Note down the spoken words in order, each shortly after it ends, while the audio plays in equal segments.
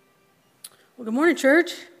Well, good morning,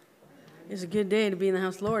 church. It's a good day to be in the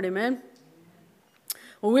house of the Lord, amen?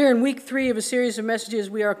 Well, we're in week 3 of a series of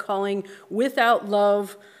messages we are calling Without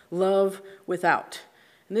Love, Love Without.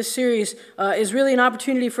 And this series is really an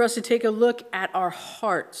opportunity for us to take a look at our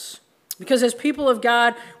hearts. Because as people of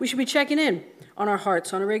God, we should be checking in on our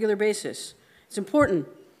hearts on a regular basis. It's important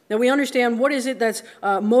that we understand what is it that's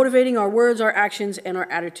motivating our words, our actions, and our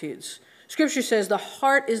attitudes. Scripture says the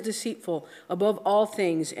heart is deceitful above all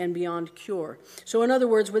things and beyond cure. So in other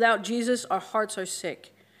words, without Jesus, our hearts are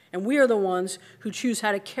sick. And we are the ones who choose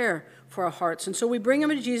how to care for our hearts. And so we bring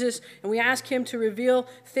them to Jesus and we ask him to reveal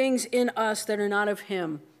things in us that are not of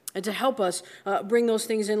him and to help us bring those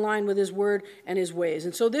things in line with his word and his ways.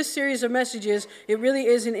 And so this series of messages, it really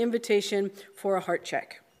is an invitation for a heart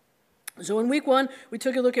check. So in week 1, we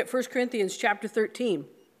took a look at 1 Corinthians chapter 13.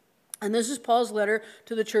 And this is Paul's letter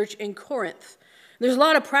to the church in Corinth. There's a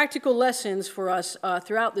lot of practical lessons for us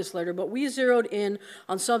throughout this letter, but we zeroed in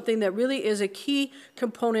on something that really is a key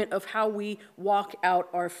component of how we walk out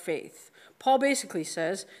our faith. Paul basically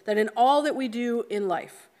says that in all that we do in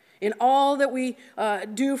life, in all that we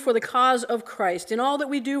do for the cause of Christ, in all that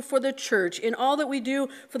we do for the church, in all that we do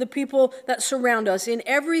for the people that surround us, in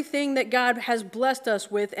everything that God has blessed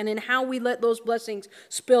us with, and in how we let those blessings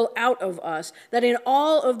spill out of us, that in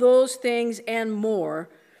all of those things and more,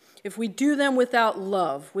 if we do them without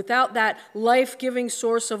love, without that life-giving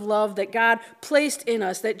source of love that God placed in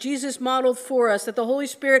us, that Jesus modeled for us, that the Holy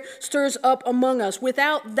Spirit stirs up among us,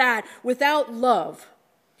 without that, without love,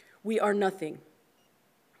 we are nothing.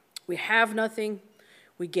 We have nothing,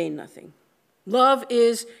 we gain nothing. Love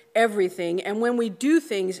is everything, and when we do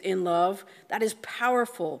things in love, that is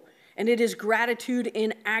powerful, and it is gratitude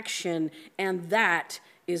in action, and that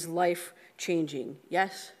is life-changing.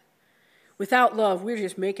 Yes? Without love, we're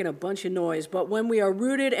just making a bunch of noise, but when we are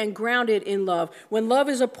rooted and grounded in love, when love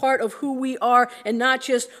is a part of who we are and not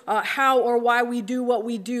just how or why we do what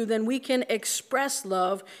we do, then we can express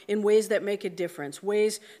love in ways that make a difference,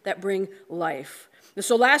 ways that bring life. And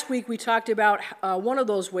so last week we talked about one of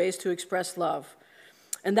those ways to express love,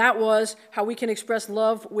 and that was how we can express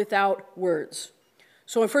love without words.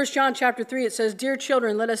 So in 1 John chapter 3 it says, "Dear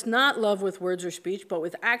children, let us not love with words or speech, but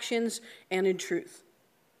with actions and in truth."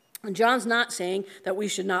 And John's not saying that we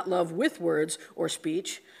should not love with words or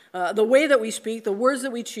speech. The way that we speak, the words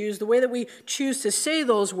that we choose, the way that we choose to say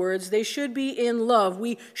those words, they should be in love.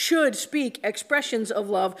 We should speak expressions of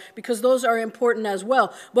love because those are important as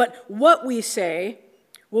well. But what we say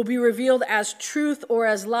will be revealed as truth or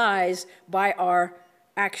as lies by our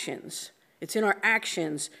actions. It's in our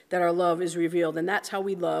actions that our love is revealed, and that's how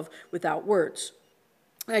we love without words.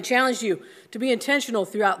 I challenge you to be intentional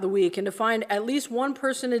throughout the week and to find at least one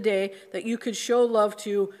person a day that you could show love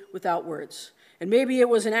to without words. And maybe it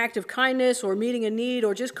was an act of kindness or meeting a need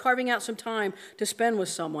or just carving out some time to spend with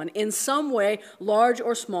someone. In some way, large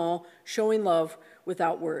or small, showing love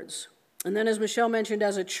without words. And then as Michelle mentioned,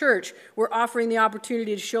 as a church, we're offering the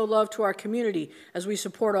opportunity to show love to our community as we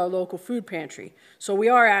support our local food pantry. So we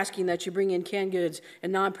are asking that you bring in canned goods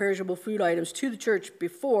and non-perishable food items to the church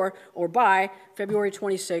before or by February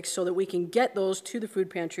 26th so that we can get those to the food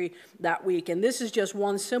pantry that week. And this is just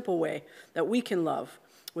one simple way that we can love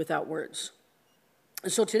without words.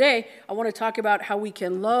 And so today, I want to talk about how we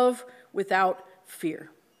can love without fear.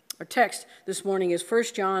 Our text this morning is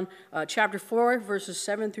 1 John chapter 4, verses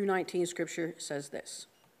 7 through 19. Scripture says this.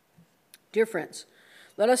 "Dear friends,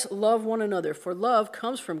 let us love one another, for love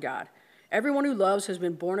comes from God. Everyone who loves has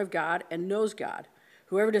been born of God and knows God.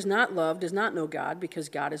 Whoever does not love does not know God, because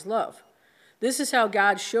God is love. This is how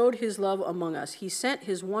God showed his love among us. He sent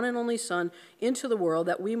his one and only Son into the world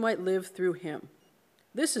that we might live through him.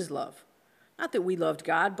 This is love. Not that we loved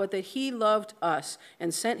God, but that he loved us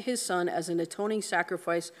and sent his Son as an atoning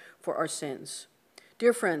sacrifice for our sins.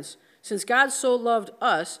 Dear friends, since God so loved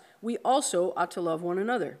us, we also ought to love one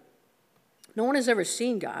another. No one has ever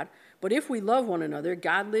seen God, but if we love one another,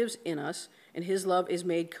 God lives in us, and his love is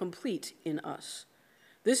made complete in us.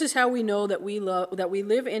 This is how we know that we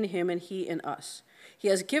live in him and he in us. He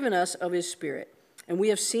has given us of his Spirit, and we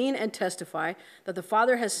have seen and testify that the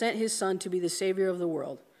Father has sent his Son to be the Savior of the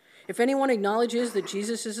world. If anyone acknowledges that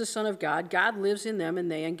Jesus is the Son of God, God lives in them and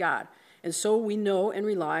they in God. And so we know and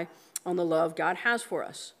rely on the love God has for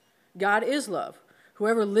us. God is love.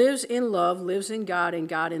 Whoever lives in love lives in God and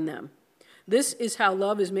God in them. This is how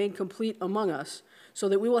love is made complete among us, so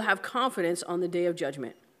that we will have confidence on the day of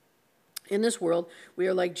judgment. In this world, we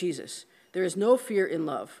are like Jesus. There is no fear in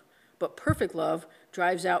love, but perfect love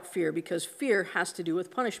drives out fear, because fear has to do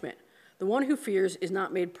with punishment. The one who fears is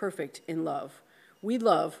not made perfect in love. We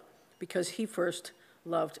love because he first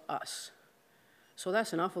loved us. So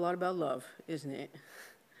that's an awful lot about love, isn't it?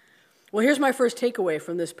 Well, here's my first takeaway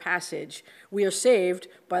from this passage. We are saved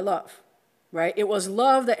by love, right? It was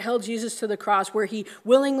love that held Jesus to the cross, where he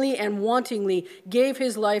willingly and wantingly gave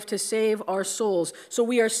his life to save our souls. So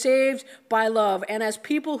we are saved by love. And as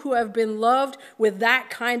people who have been loved with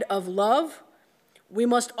that kind of love, we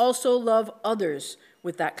must also love others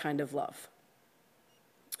with that kind of love.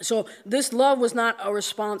 So this love was not a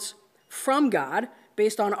response from God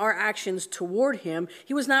based on our actions toward him.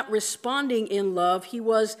 He was not responding in love. He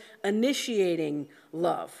was initiating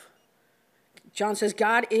love. John says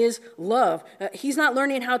God is love. He's not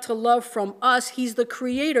learning how to love from us. He's the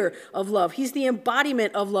creator of love. He's the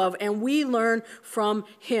embodiment of love, and we learn from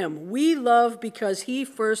him. We love because he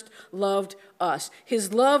first loved us.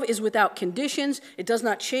 His love is without conditions. It does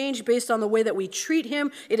not change based on the way that we treat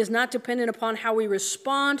him. It is not dependent upon how we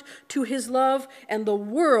respond to his love. And the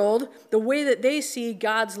world, the way that they see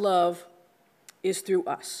God's love is through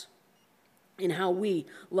us, in how we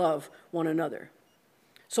love one another.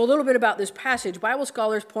 So a little bit about this passage. Bible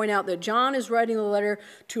scholars point out that John is writing the letter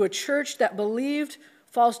to a church that believed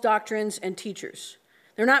false doctrines and teachers.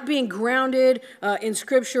 They're not being grounded in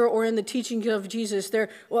Scripture or in the teachings of Jesus. There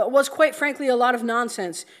was, quite frankly, a lot of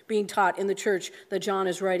nonsense being taught in the church that John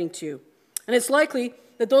is writing to. And it's likely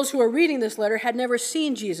that those who are reading this letter had never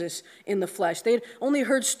seen Jesus in the flesh. They'd only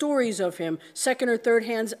heard stories of him, second or third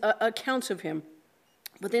hand accounts of him.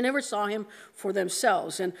 But they never saw him for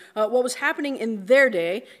themselves. And what was happening in their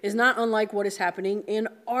day is not unlike what is happening in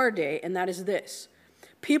our day, and that is this.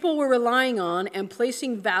 People were relying on and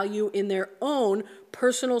placing value in their own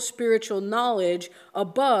personal spiritual knowledge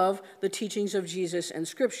above the teachings of Jesus and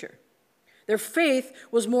Scripture. Their faith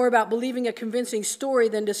was more about believing a convincing story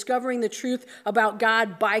than discovering the truth about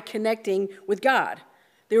God by connecting with God.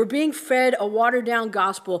 They were being fed a watered-down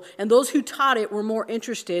gospel, and those who taught it were more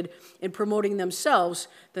interested in promoting themselves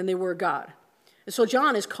than they were God. And so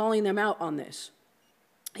John is calling them out on this.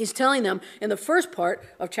 He's telling them in the first part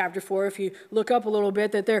of chapter 4, if you look up a little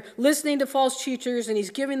bit, that they're listening to false teachers, and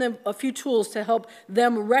he's giving them a few tools to help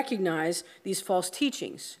them recognize these false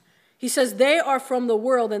teachings. He says they are from the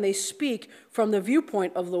world, and they speak from the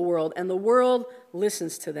viewpoint of the world, and the world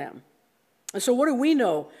listens to them. And so what do we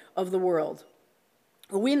know of the world?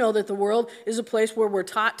 We know that the world is a place where we're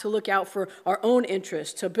taught to look out for our own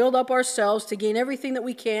interests, to build up ourselves, to gain everything that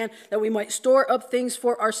we can, that we might store up things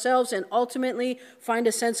for ourselves and ultimately find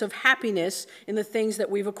a sense of happiness in the things that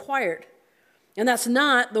we've acquired. And that's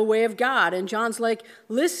not the way of God. And John's like,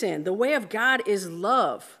 listen, the way of God is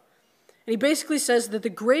love. And he basically says that the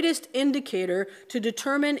greatest indicator to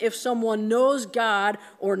determine if someone knows God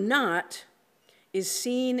or not is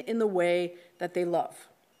seen in the way that they love.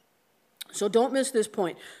 So don't miss this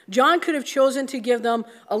point. John could have chosen to give them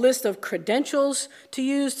a list of credentials to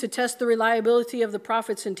use to test the reliability of the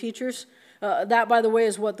prophets and teachers. That, by the way,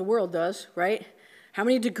 is what the world does, right? How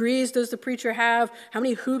many degrees does the preacher have? How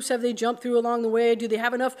many hoops have they jumped through along the way? Do they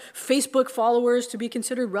have enough Facebook followers to be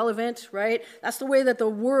considered relevant, right? That's the way that the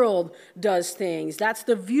world does things. That's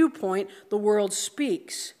the viewpoint the world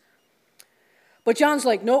speaks. But John's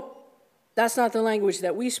like, nope. That's not the language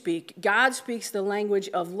that we speak. God speaks the language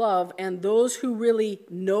of love, and those who really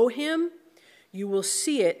know him, you will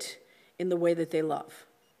see it in the way that they love.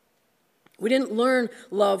 We didn't learn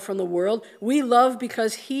love from the world. We love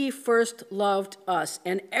because he first loved us.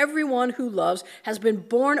 And everyone who loves has been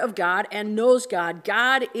born of God and knows God.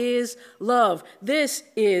 God is love. This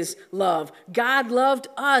is love. God loved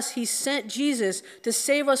us. He sent Jesus to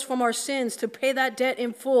save us from our sins, to pay that debt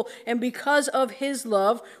in full. And because of his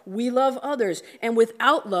love, we love others. And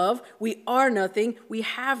without love, we are nothing, we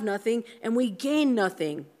have nothing, and we gain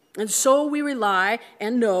nothing. And so we rely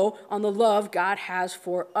and know on the love God has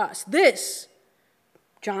for us. This,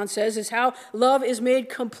 John says, is how love is made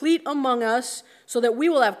complete among us so that we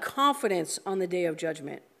will have confidence on the day of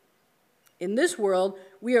judgment. In this world,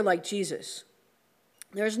 we are like Jesus.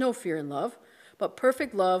 There is no fear in love, but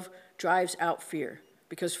perfect love drives out fear,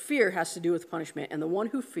 because fear has to do with punishment, and the one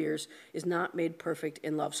who fears is not made perfect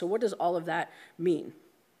in love. So what does all of that mean?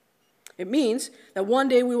 It means that one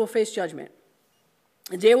day we will face judgment.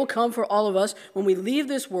 A day will come for all of us when we leave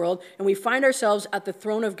this world and we find ourselves at the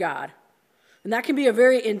throne of God. And that can be a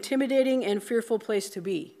very intimidating and fearful place to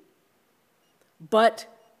be. But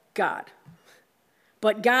God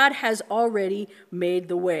has already made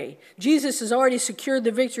the way. Jesus has already secured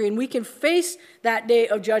the victory, and we can face that day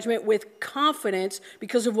of judgment with confidence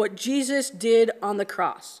because of what Jesus did on the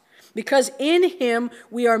cross. Because in him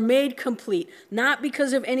we are made complete, not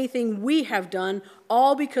because of anything we have done,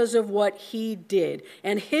 all because of what he did.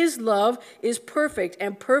 And his love is perfect,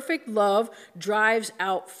 and perfect love drives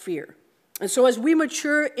out fear. And so as we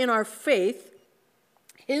mature in our faith,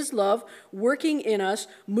 his love working in us,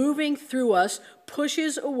 moving through us,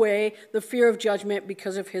 pushes away the fear of judgment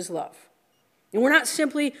because of his love. And we're not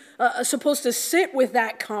simply supposed to sit with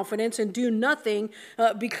that confidence and do nothing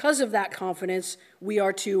because of that confidence. We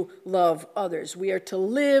are to love others. We are to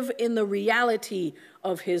live in the reality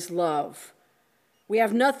of his love. We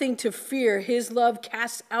have nothing to fear. His love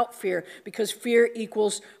casts out fear because fear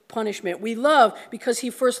equals punishment. We love because he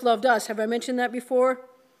first loved us. Have I mentioned that before?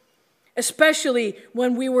 Especially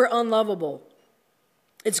when we were unlovable.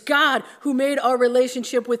 It's God who made our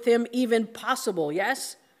relationship with him even possible,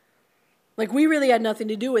 yes? Like we really had nothing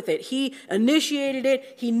to do with it. He initiated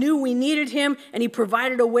it. He knew we needed him, and he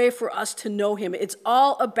provided a way for us to know him. It's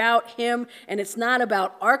all about him, and it's not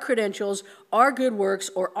about our credentials, our good works,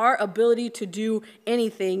 or our ability to do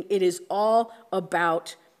anything. It is all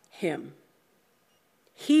about him.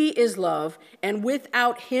 He is love, and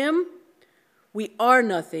without him, we are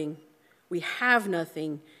nothing, we have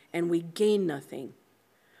nothing, and we gain nothing.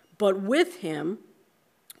 But with him,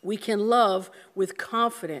 we can love with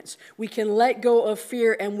confidence. We can let go of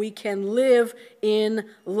fear and we can live in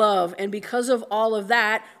love. And because of all of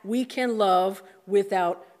that, we can love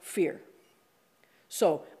without fear.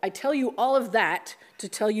 So I tell you all of that to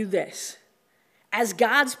tell you this. As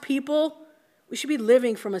God's people, we should be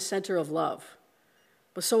living from a center of love.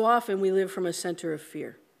 But so often we live from a center of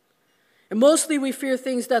fear. And mostly we fear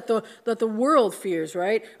things that the world fears,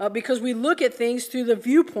 right? Because we look at things through the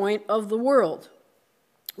viewpoint of the world.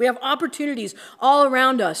 We have opportunities all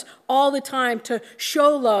around us, all the time, to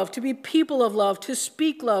show love, to be people of love, to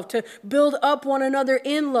speak love, to build up one another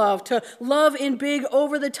in love, to love in big,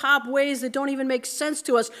 over-the-top ways that don't even make sense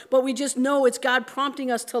to us, but we just know it's God prompting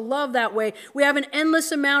us to love that way. We have an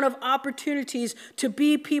endless amount of opportunities to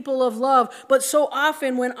be people of love, but so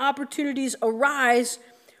often when opportunities arise,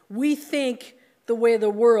 we think the way the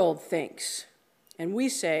world thinks. And we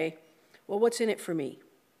say, well, what's in it for me?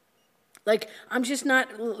 Like, I'm just not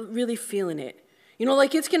really feeling it. You know,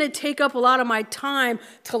 like it's going to take up a lot of my time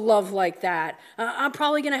to love like that. I'm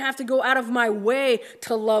probably going to have to go out of my way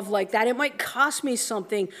to love like that. It might cost me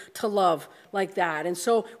something to love like that. And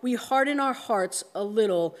so we harden our hearts a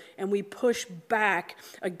little and we push back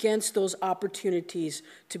against those opportunities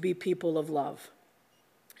to be people of love.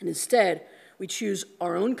 And instead, we choose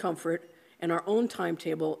our own comfort and our own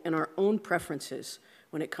timetable and our own preferences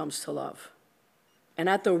when it comes to love. And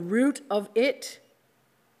at the root of it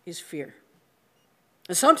is fear.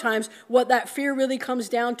 And sometimes what that fear really comes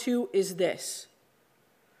down to is this.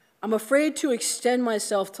 I'm afraid to extend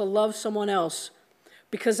myself to love someone else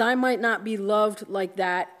because I might not be loved like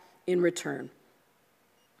that in return.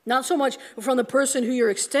 Not so much from the person who you're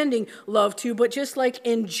extending love to, but just like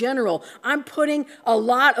in general. I'm putting a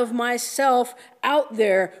lot of myself out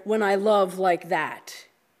there when I love like that.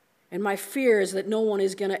 And my fear is that no one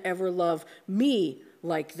is going to ever love me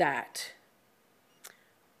like that.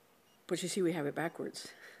 But you see, we have it backwards.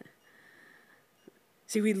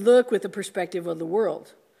 See, we look with the perspective of the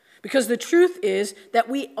world. Because the truth is that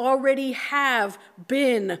we already have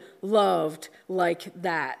been loved like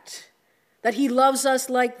that. That he loves us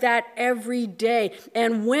like that every day.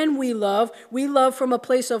 And when we love from a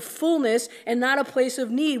place of fullness and not a place of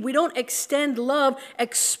need. We don't extend love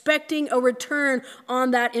expecting a return on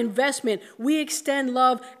that investment. We extend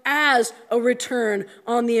love as a return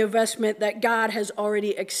on the investment that God has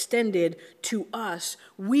already extended to us.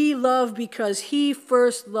 We love because he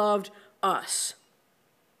first loved us.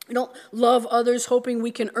 We don't love others hoping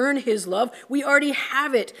we can earn his love. We already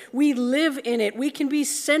have it. We live in it. We can be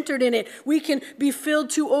centered in it. We can be filled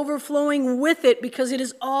to overflowing with it because it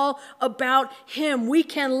is all about him. We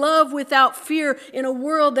can love without fear in a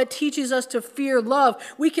world that teaches us to fear love.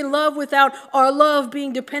 We can love without our love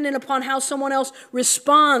being dependent upon how someone else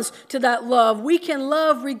responds to that love. We can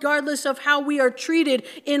love regardless of how we are treated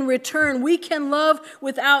in return. We can love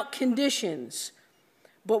without conditions,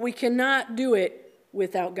 but we cannot do it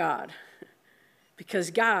without God,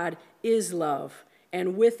 because God is love,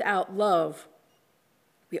 and without love,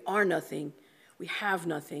 we are nothing, we have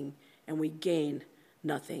nothing, and we gain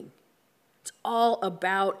nothing. It's all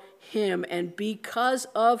about him, and because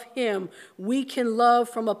of him, we can love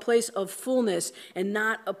from a place of fullness and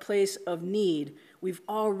not a place of need. We've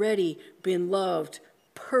already been loved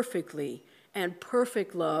perfectly, and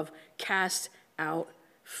perfect love casts out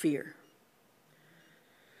fear.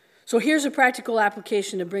 So here's a practical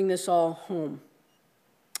application to bring this all home.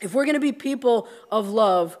 If we're going to be people of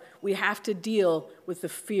love, we have to deal with the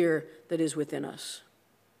fear that is within us.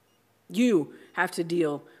 You have to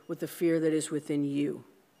deal with the fear that is within you.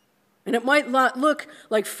 And it might not look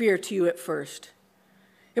like fear to you at first.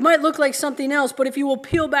 It might look like something else, but if you will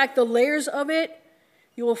peel back the layers of it,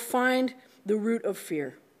 you will find the root of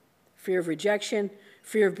fear. Fear of rejection,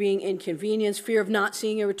 fear of being inconvenienced, fear of not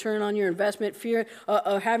seeing a return on your investment, fear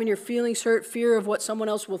of having your feelings hurt, fear of what someone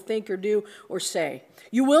else will think or do or say.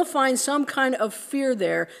 You will find some kind of fear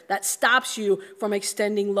there that stops you from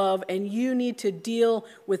extending love, and you need to deal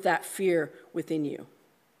with that fear within you.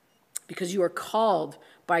 Because you are called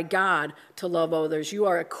by God to love others. You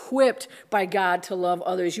are equipped by God to love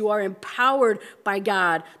others. You are empowered by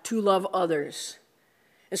God to love others.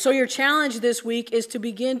 And so your challenge this week is to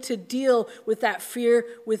begin to deal with that fear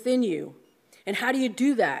within you. And how do you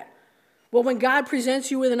do that? Well, when God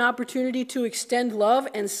presents you with an opportunity to extend love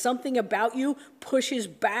and something about you pushes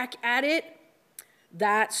back at it,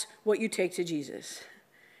 that's what you take to Jesus.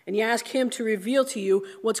 And you ask him to reveal to you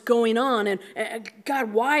what's going on. And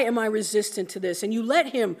God, why am I resistant to this? And you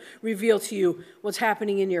let him reveal to you what's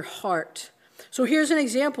happening in your heart. So here's an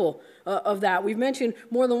example of that. We've mentioned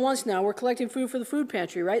more than once now, we're collecting food for the food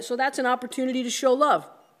pantry, right? So that's an opportunity to show love.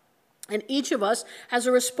 And each of us has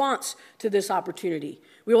a response to this opportunity.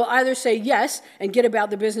 We will either say yes and get about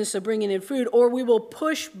the business of bringing in food, or we will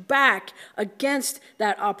push back against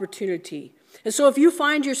that opportunity. And so if you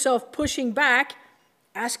find yourself pushing back,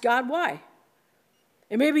 ask God why.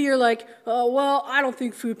 And maybe you're like, oh, well, I don't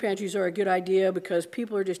think food pantries are a good idea because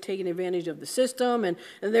people are just taking advantage of the system and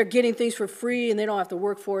they're getting things for free and they don't have to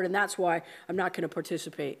work for it, and that's why I'm not going to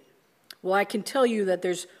participate. Well, I can tell you that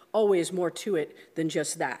there's always more to it than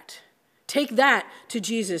just that. Take that to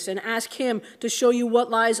Jesus and ask him to show you what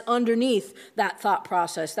lies underneath that thought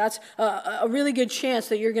process. That's a really good chance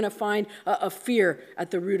that you're going to find a fear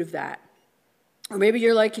at the root of that. Or maybe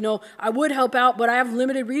you're like, I would help out, but I have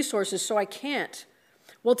limited resources, so I can't.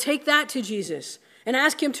 Well, take that to Jesus and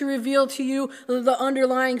ask him to reveal to you the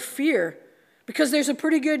underlying fear, because there's a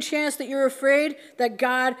pretty good chance that you're afraid that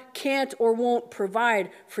God can't or won't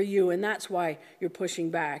provide for you, and that's why you're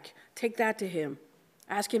pushing back. Take that to him.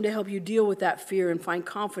 Ask him to help you deal with that fear and find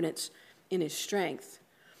confidence in his strength.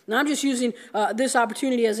 Now, I'm just using this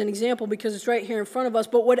opportunity as an example because it's right here in front of us,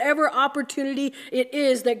 but whatever opportunity it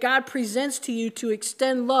is that God presents to you to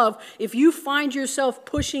extend love, if you find yourself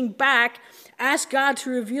pushing back, ask God to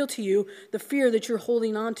reveal to you the fear that you're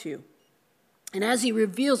holding on to. And as he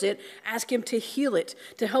reveals it, ask him to heal it,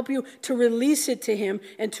 to help you to release it to him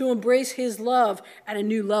and to embrace his love at a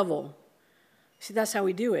new level. See, that's how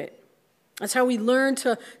we do it. That's how we learn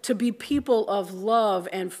to be people of love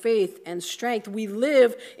and faith and strength. We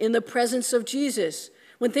live in the presence of Jesus.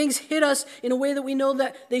 When things hit us in a way that we know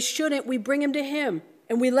that they shouldn't, we bring them to him.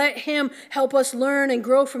 And we let him help us learn and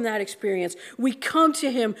grow from that experience. We come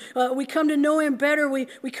to him. We come to know him better.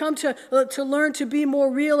 We come to learn to be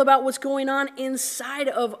more real about what's going on inside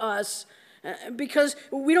of us. Because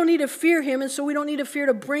we don't need to fear him, and so we don't need to fear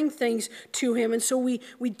to bring things to him. And so we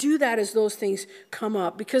do that as those things come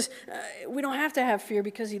up. Because we don't have to have fear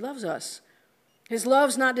because he loves us. His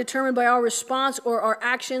love's not determined by our response or our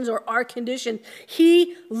actions or our condition.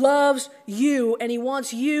 He loves you, and he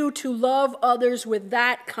wants you to love others with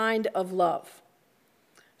that kind of love.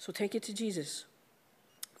 So take it to Jesus.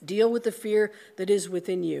 Deal with the fear that is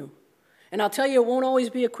within you. And I'll tell you, it won't always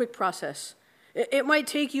be a quick process. It might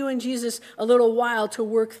take you and Jesus a little while to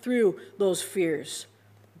work through those fears.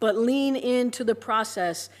 But lean into the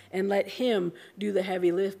process and let him do the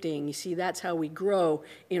heavy lifting. You see, that's how we grow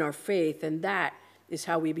in our faith, and that is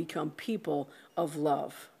how we become people of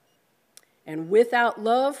love. And without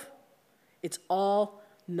love, it's all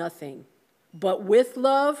nothing. But with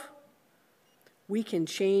love, we can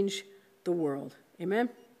change the world. Amen?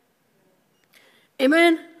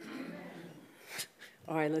 Amen?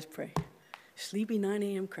 All right, let's pray. Sleepy 9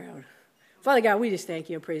 a.m. crowd. Father God, we just thank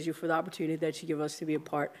you and praise you for the opportunity that you give us to be a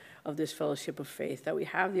part of this fellowship of faith, that we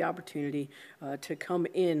have the opportunity to come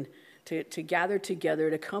in, to gather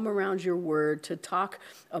together, to come around your word, to talk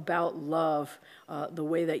about love the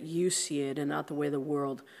way that you see it and not the way the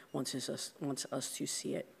world wants us to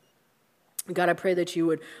see it. God, I pray that you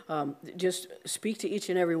would just speak to each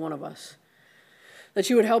and every one of us, that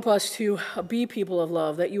you would help us to be people of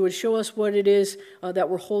love, that you would show us what it is that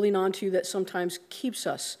we're holding on to that sometimes keeps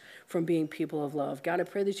us from being people of love. God, I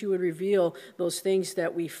pray that you would reveal those things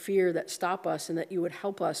that we fear that stop us, and that you would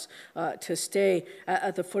help us to stay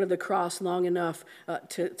at the foot of the cross long enough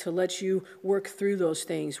to let you work through those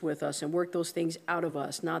things with us and work those things out of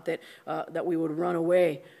us, not that we would run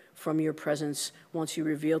away from your presence once you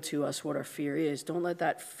reveal to us what our fear is. Don't let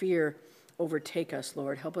that fear overtake us,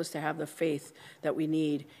 Lord. Help us to have the faith that we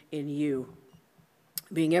need in you,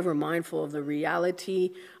 being ever mindful of the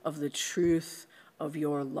reality of the truth of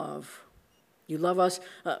your love. You love us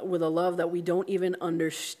with a love that we don't even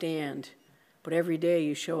understand, but every day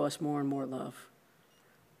you show us more and more love.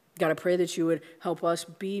 God, I pray that you would help us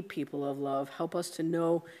be people of love. Help us to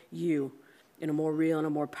know you in a more real and a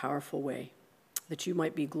more powerful way, that you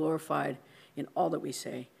might be glorified in all that we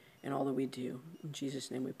say and all that we do. In Jesus'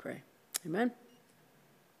 name we pray. Amen.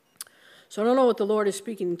 So I don't know what the Lord is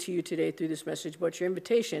speaking to you today through this message, but your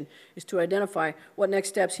invitation is to identify what next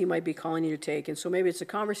steps he might be calling you to take. And so maybe it's a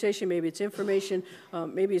conversation, maybe it's information,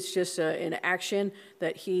 maybe it's just an action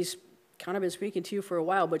that he's kind of been speaking to you for a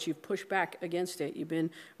while, but you've pushed back against it. You've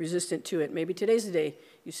been resistant to it. Maybe today's the day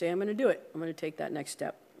you say, I'm going to do it. I'm going to take that next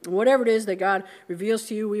step. And whatever it is that God reveals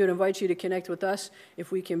to you, we would invite you to connect with us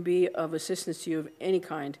if we can be of assistance to you of any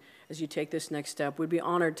kind as you take this next step. We'd be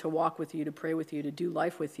honored to walk with you, to pray with you, to do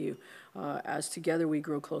life with you as together we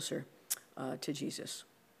grow closer to Jesus.